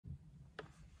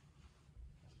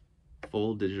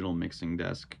full digital mixing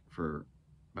desk for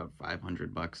about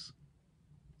 500 bucks.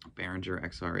 Behringer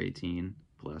XR18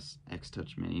 plus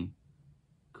X-Touch Mini,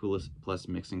 coolest plus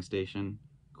mixing station,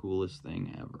 coolest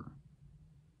thing ever.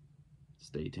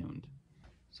 Stay tuned.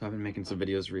 So I've been making some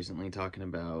videos recently talking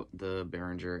about the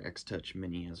Behringer X-Touch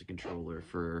Mini as a controller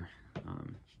for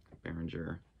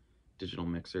Behringer digital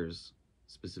mixers,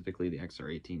 specifically the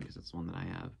XR18 because it's the one that I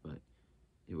have, but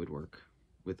it would work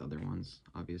with other ones,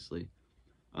 obviously.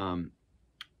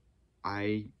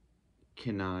 I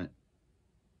cannot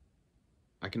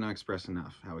express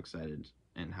enough how excited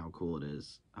and how cool it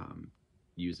is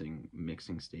using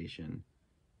mixing station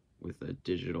with a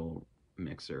digital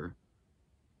mixer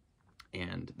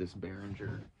and this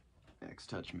Behringer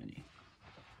X-Touch Mini.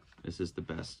 This is the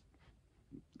best,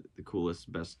 the coolest,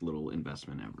 best little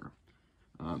investment ever.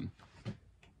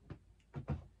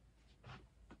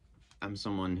 I'm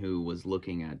someone who was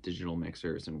looking at digital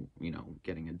mixers and, you know,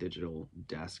 getting a digital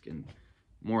desk and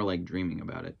more like dreaming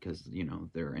about it because, you know,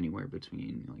 they're anywhere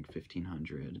between like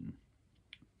 $1,500 and,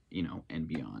 you know, and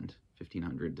beyond.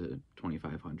 $1,500 to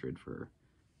 $2,500 for,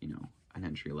 you know, an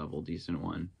entry-level decent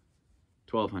one.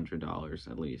 $1,200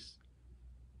 at least.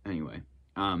 Anyway,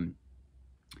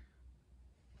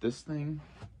 this thing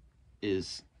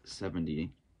is $70.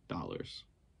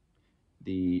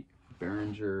 The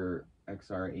Behringer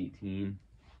XR18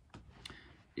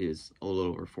 is a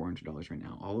little over $400 right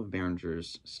now. All of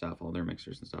Behringer's stuff, all their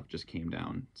mixers and stuff, just came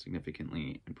down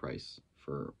significantly in price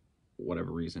for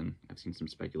whatever reason. I've seen some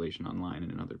speculation online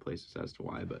and in other places as to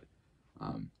why, but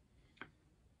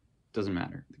doesn't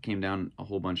matter. It came down a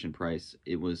whole bunch in price.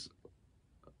 It was,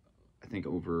 I think,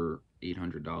 over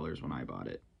 $800 when I bought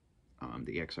it,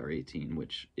 the XR18,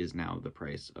 which is now the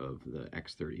price of the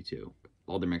X32.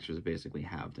 All the mixers are basically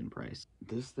halved in price.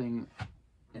 This thing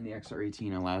in the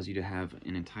XR18 allows you to have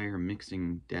an entire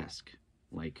mixing desk,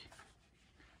 like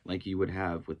you would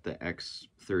have with the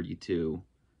X32,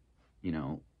 you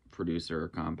know, producer,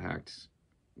 compact,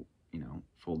 you know,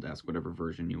 full desk, whatever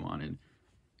version you wanted.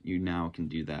 You now can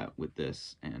do that with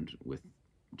this and with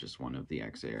just one of the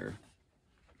X-Air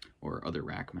or other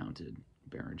rack-mounted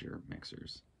Behringer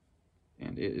mixers.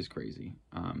 And it is crazy.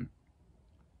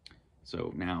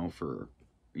 So now for,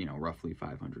 you know, roughly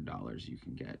 $500, you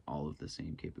can get all of the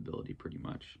same capability pretty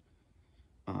much.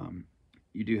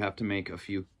 You do have to make a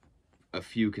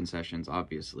few concessions,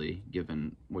 obviously,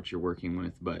 given what you're working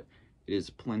with, but it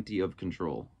is plenty of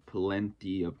control for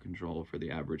the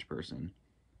average person.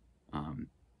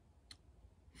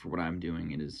 For what I'm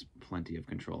doing, it is plenty of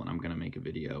control, and I'm going to make a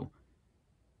video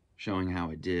showing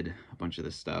how I did a bunch of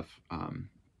this stuff,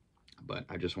 but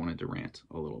I just wanted to rant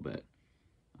a little bit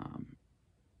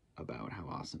about how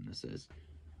awesome this is.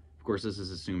 Of course, this is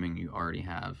assuming you already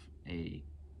have a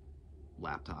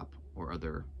laptop or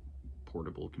other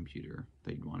portable computer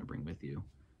that you'd want to bring with you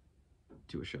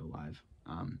to a show live.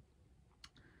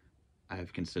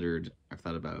 I've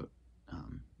thought about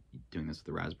doing this with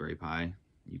the Raspberry Pi.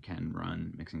 You can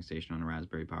run Mixing Station on a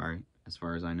Raspberry Pi, as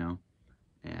far as I know,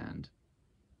 and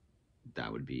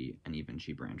that would be an even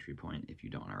cheaper entry point if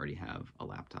you don't already have a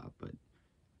laptop, but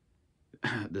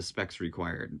the specs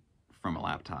required from a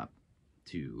laptop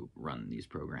to run these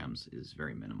programs is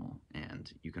very minimal,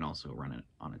 and you can also run it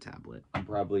on a tablet. I'm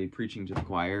probably preaching to the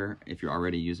choir if you're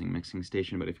already using Mixing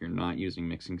Station, but if you're not using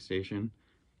Mixing Station,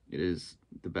 it is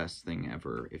the best thing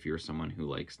ever if you're someone who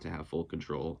likes to have full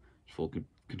control, full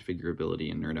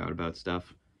configurability, and nerd out about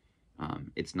stuff.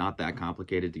 It's not that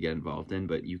complicated to get involved in,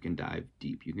 but you can dive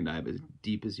deep. You can dive as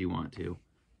deep as you want to.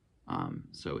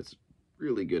 So it's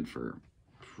really good for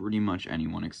pretty much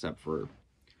anyone except for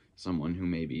someone who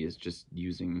maybe is just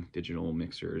using digital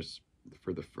mixers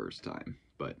for the first time.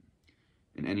 But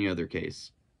in any other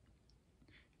case,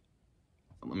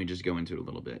 let me just go into it a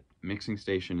little bit. Mixing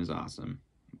Station is awesome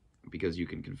because you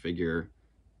can configure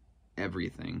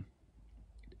everything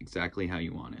exactly how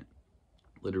you want it.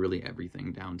 Literally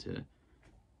everything, down to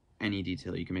any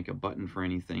detail. You can make a button for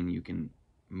anything. You can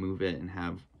move it and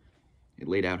have it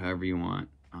laid out however you want.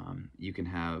 You can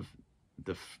have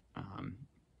the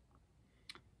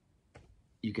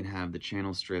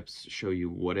channel strips show you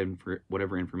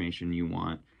whatever information you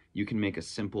want. You can make a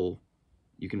simple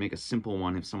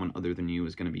one if someone other than you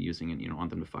is going to be using it. You don't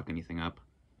want them to fuck anything up.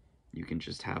 You can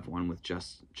just have one with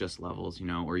just levels, you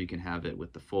know, or you can have it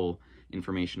with the full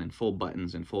information and full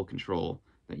buttons and full control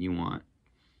that you want,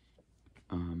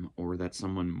 or that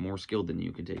someone more skilled than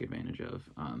you can take advantage of.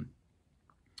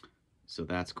 So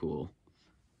that's cool.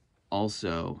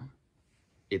 Also,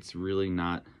 it's really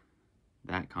not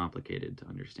that complicated to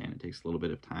understand. It takes a little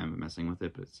bit of time messing with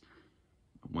it, but it's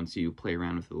once you play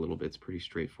around with it a little bit, it's pretty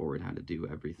straightforward how to do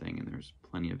everything, and there's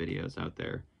plenty of videos out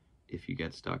there if you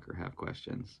get stuck or have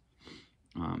questions.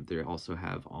 They also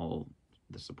have all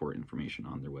the support information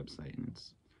on their website, and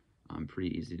it's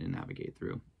pretty easy to navigate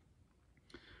through.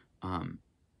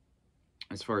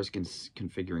 As far as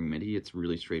configuring MIDI, it's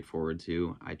really straightforward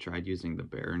too. I tried using the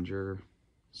Behringer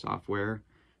software,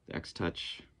 the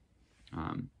Xtouch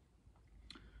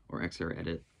or XR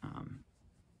Edit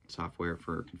software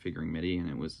for configuring MIDI,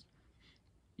 and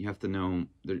you have to know,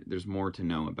 there's more to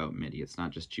know about MIDI. It's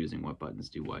not just choosing what buttons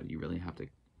do what. You really have to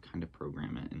kind of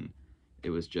program it, and it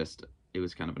was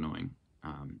kind of annoying.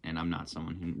 And I'm not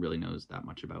someone who really knows that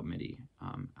much about MIDI.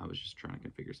 I was just trying to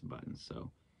configure some buttons,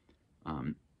 so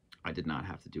I did not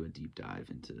have to do a deep dive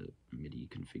into MIDI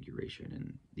configuration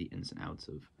and the ins and outs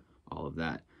of all of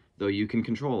that. Though you can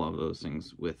control all of those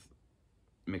things with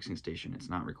Mixing Station, it's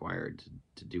not required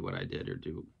to do what I did or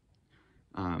do.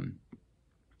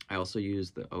 I also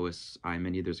use the OSI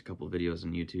MIDI. There's a couple of videos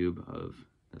on YouTube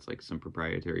that's like some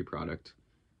proprietary product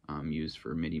used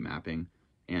for MIDI mapping,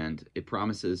 and it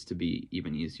promises to be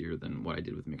even easier than what I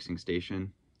did with Mixing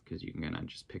Station, because you can kind of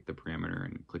just pick the parameter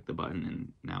and click the button,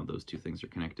 and now those two things are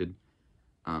connected.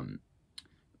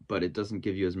 But it doesn't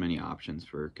give you as many options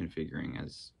for configuring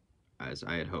as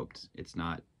I had hoped. It's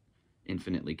not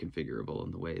infinitely configurable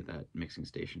in the way that Mixing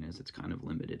Station is. It's kind of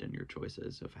limited in your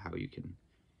choices of how you can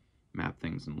map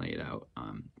things and lay it out.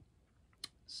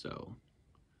 So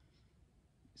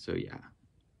yeah,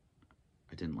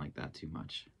 I didn't like that too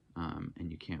much.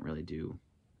 And you can't really do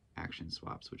action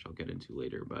swaps, which I'll get into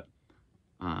later. But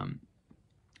not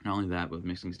only that, with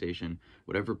Mixing Station,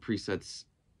 whatever presets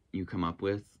you come up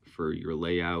with for your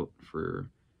layout, for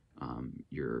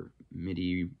your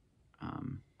MIDI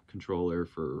controller,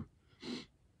 for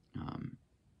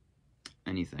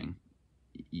anything,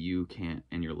 you can,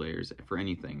 and your layers for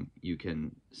anything, you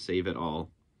can save it all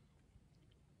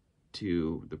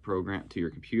to the program, to your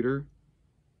computer.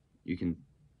 You can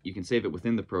save it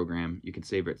within the program, you can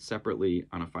save it separately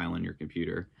on a file on your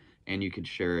computer, and you can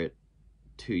share it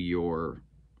to your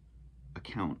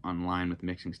account online with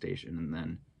Mixing Station, and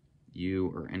then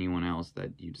you or anyone else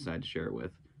that you decide to share it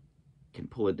with can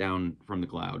pull it down from the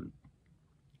cloud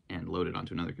and load it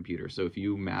onto another computer. So if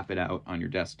you map it out on your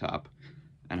desktop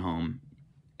at home,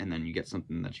 and then you get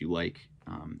something that you like,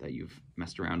 that you've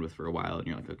messed around with for a while, and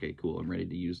you're like, okay, cool, I'm ready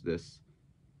to use this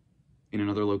in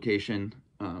another location,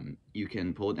 you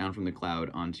can pull it down from the cloud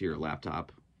onto your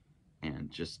laptop, and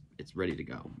just, it's ready to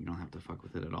go. You don't have to fuck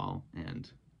with it at all.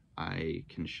 And I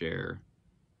can share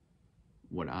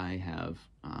what I have,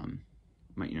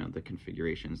 the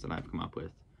configurations that I've come up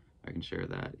with. I can share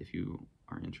that. If you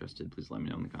are interested, please let me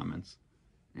know in the comments,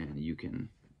 and you can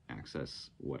access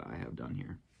what I have done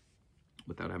here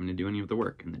without having to do any of the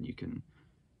work, and then you can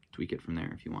tweak it from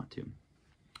there if you want to.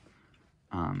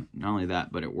 Not only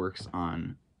that, but it works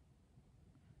on,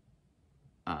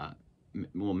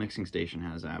 Mixing Station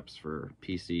has apps for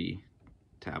PC,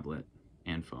 tablet,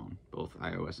 and phone, both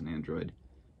iOS and Android.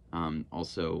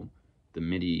 Also, the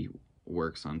MIDI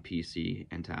works on PC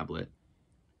and tablet.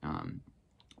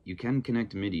 You can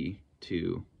connect MIDI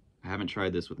to, I haven't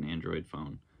tried this with an Android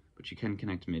phone, but you can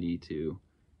connect MIDI to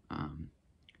an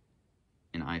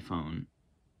iPhone.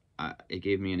 It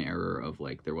gave me an error of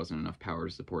like there wasn't enough power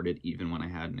to support it, even when I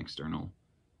had an external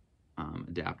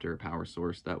adapter power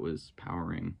source that was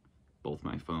powering both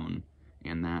my phone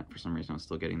and that. For some reason I was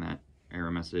still getting that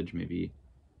error message. Maybe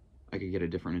I could get a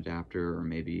different adapter, or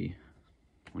maybe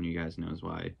one of you guys knows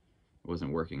why it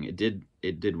wasn't working. It did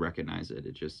recognize it.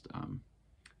 It just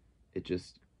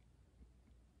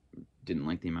didn't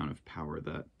like the amount of power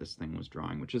that this thing was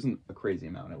drawing, which isn't a crazy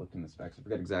amount. I looked in the specs. I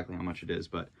forget exactly how much it is,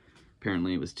 but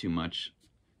apparently it was too much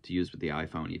to use with the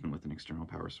iPhone, even with an external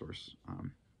power source.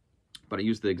 But I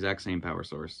used the exact same power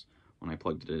source when I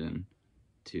plugged it in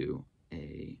to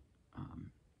a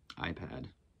iPad,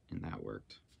 and that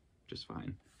worked just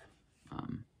fine.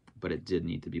 But it did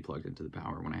need to be plugged into the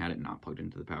power. When I had it not plugged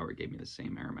into the power, it gave me the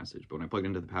same error message. But when I plugged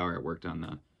into the power, it worked on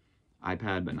the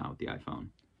iPad, but not with the iPhone.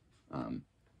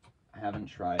 I haven't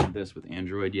tried this with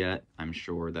Android yet. I'm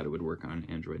sure that it would work on an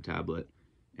Android tablet,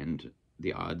 and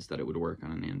the odds that it would work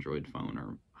on an Android phone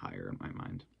are higher in my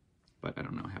mind. But I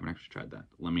don't know. I haven't actually tried that.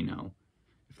 Let me know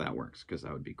if that works, because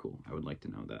that would be cool. I would like to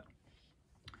know that.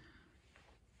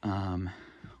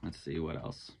 Let's see, what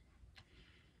else?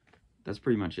 That's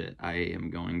pretty much it. I am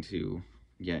going to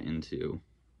get into,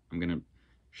 I'm going to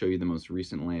show you the most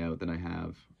recent layout that I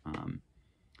have,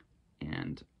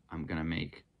 and I'm going to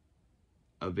make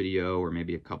a video or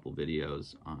maybe a couple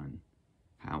videos on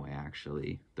how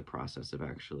the process of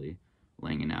actually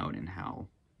laying it out, and how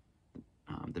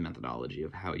the methodology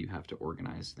of how you have to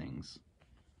organize things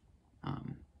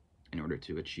um, in order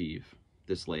to achieve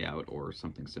this layout or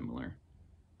something similar.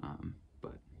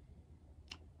 But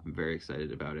I'm very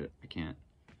excited about it. I can't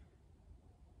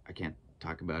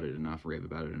talk about it enough, rave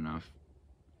about it enough.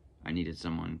 I needed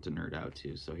someone to nerd out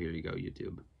to, so here you go,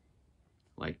 YouTube.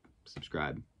 Like,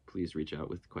 subscribe. Please reach out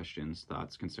with questions,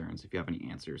 thoughts, concerns. If you have any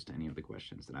answers to any of the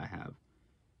questions that I have,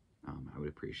 I would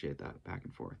appreciate that back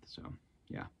and forth. So,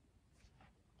 yeah.